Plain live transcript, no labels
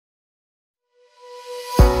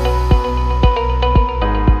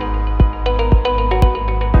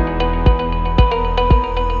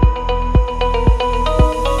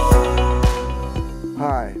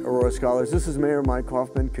Scholars. This is Mayor Mike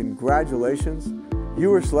Hoffman. Congratulations. You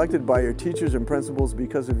were selected by your teachers and principals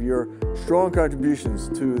because of your strong contributions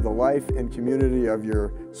to the life and community of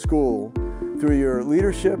your school through your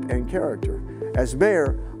leadership and character. As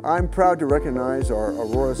mayor, I'm proud to recognize our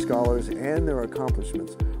Aurora Scholars and their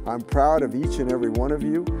accomplishments. I'm proud of each and every one of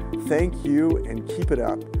you. Thank you and keep it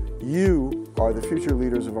up. You are the future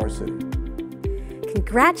leaders of our city.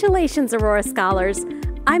 Congratulations, Aurora Scholars.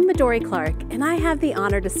 I'm Midori Clark, and I have the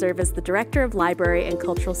honor to serve as the Director of Library and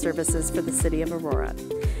Cultural Services for the City of Aurora.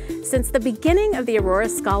 Since the beginning of the Aurora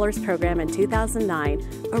Scholars program in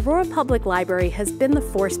 2009, Aurora Public Library has been the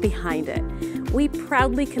force behind it. We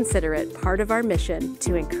proudly consider it part of our mission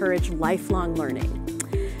to encourage lifelong learning.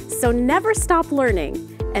 So never stop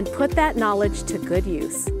learning and put that knowledge to good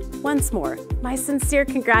use. Once more, my sincere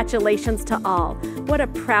congratulations to all. What a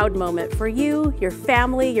proud moment for you, your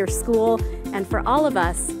family, your school, and for all of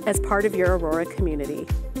us as part of your Aurora community.